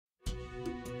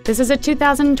This is a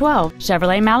 2012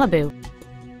 Chevrolet Malibu.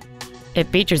 It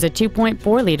features a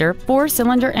 2.4-liter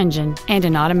four-cylinder engine and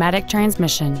an automatic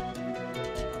transmission.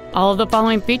 All of the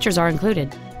following features are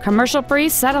included: commercial-free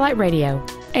satellite radio,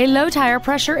 a low-tire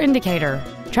pressure indicator,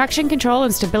 traction control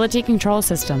and stability control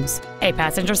systems, a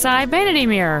passenger side vanity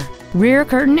mirror, rear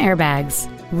curtain airbags,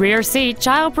 rear seat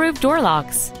child-proof door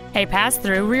locks, a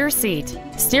pass-through rear seat,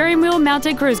 steering wheel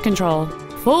mounted cruise control,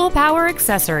 full power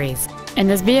accessories, and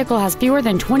this vehicle has fewer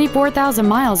than 24,000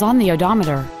 miles on the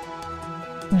odometer.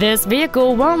 This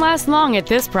vehicle won't last long at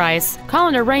this price. Call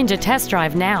and arrange a test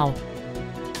drive now.